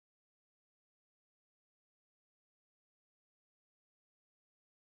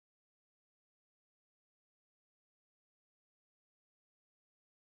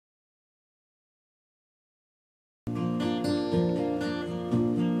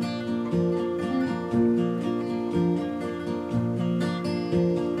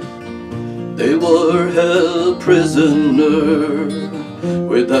They were held prisoner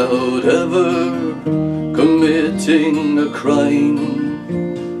without ever committing a crime,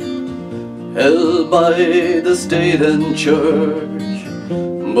 held by the state and church,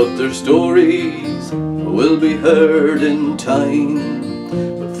 but their stories will be heard in time.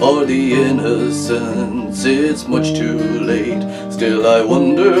 But for the innocents it's much too late. Still I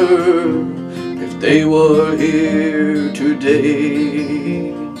wonder if they were here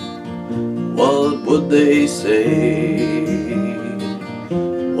today, what would they say?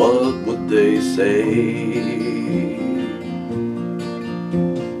 What would they say?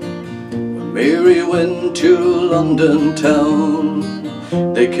 When Mary went to London town,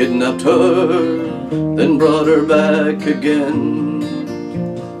 they kidnapped her, then brought her back again.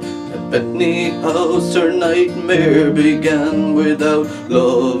 At Bethany House her nightmare began. Without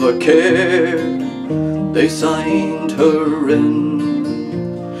love or care, they signed her in.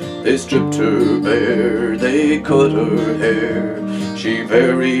 They stripped her bare, they cut her hair. She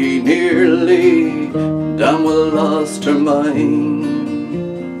very nearly damn well lost her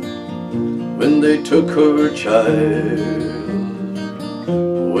mind when they took her child,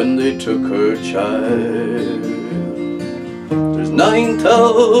 when they took her child. There's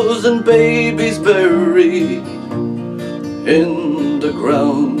 9,000 babies buried in the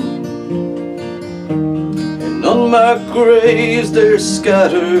ground. In unmarked graves they're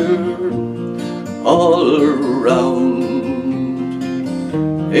scattered all around,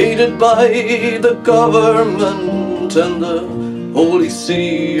 aided by the government and the Holy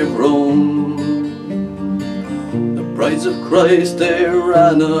See of Rome. The brides of Christ, they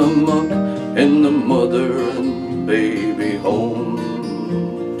ran amok in the mother and baby homes.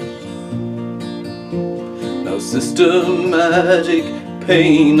 Now systematic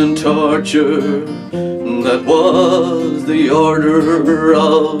pain and torture, that was the order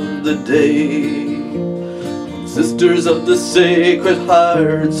of the day. Sisters of the Sacred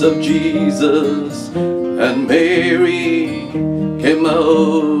Hearts of Jesus and Mary came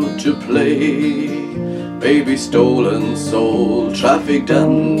out to play. Babies stolen, sold, trafficked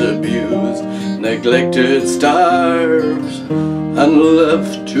and abused, neglected, starved and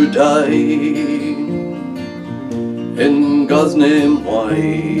left to die. In God's name,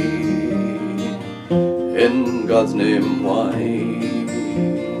 why? In God's name, why?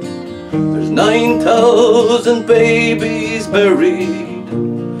 There's 9,000 babies buried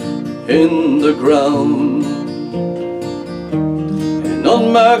in the ground. In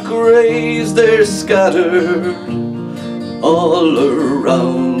unmarked graves they're scattered all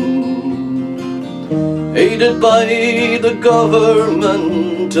around, aided by the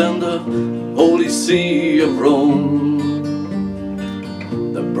government and the Holy See of Rome.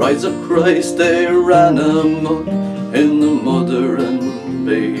 The brides of Christ, they ran amok in the mother and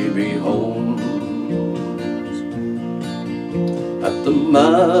baby homes. At the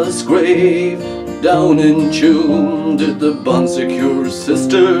mass grave down in Tuam, did the bond Secours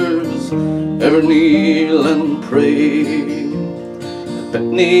sisters ever kneel and pray? At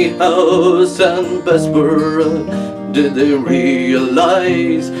Bethany House and Bessborough, did they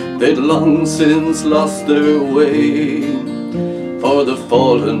realize they'd long since lost their way? For the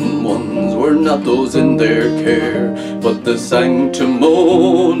fallen ones were not those in their care, but the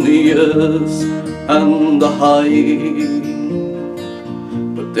sanctimonious and the high.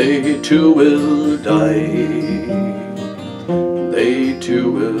 But they too will die, they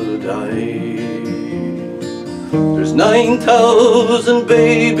too will die. There's 9,000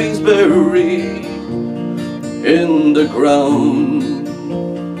 babies buried in the ground.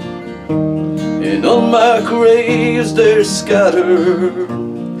 In unmarked graves they're scattered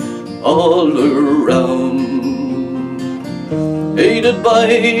all around, aided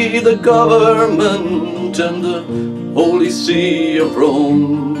by the government and the Holy See of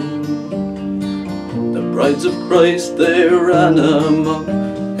Rome. The brides of Christ, they ran amok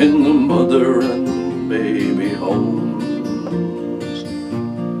in the mother and baby homes.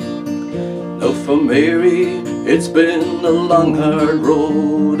 Now for Mary, it's been a long hard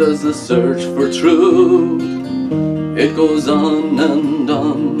road as the search for truth, it goes on and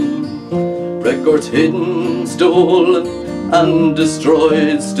on. Records hidden, stolen and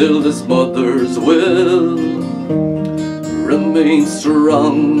destroyed, still this mother's will remains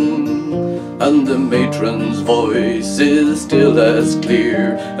strong, and the matron's voice is still as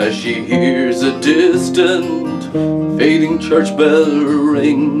clear as she hears a distant fading church bell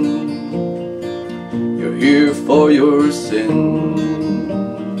ring. You're here for your sin,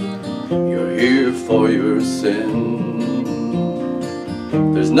 you're here for your sin.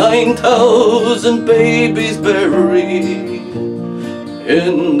 There's 9,000 babies buried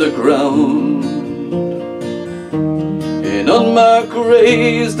in the ground. unmarked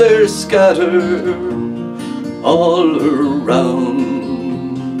graves they're scattered all around,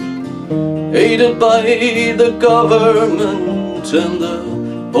 aided by the government and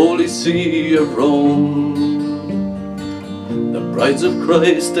the Holy See of Rome. The brides of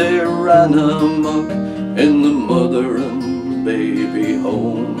Christ they ran amok in the mother and baby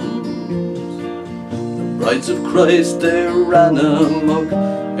homes. The brides of Christ they ran amok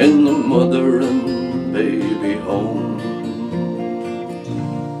in the mother and baby homes.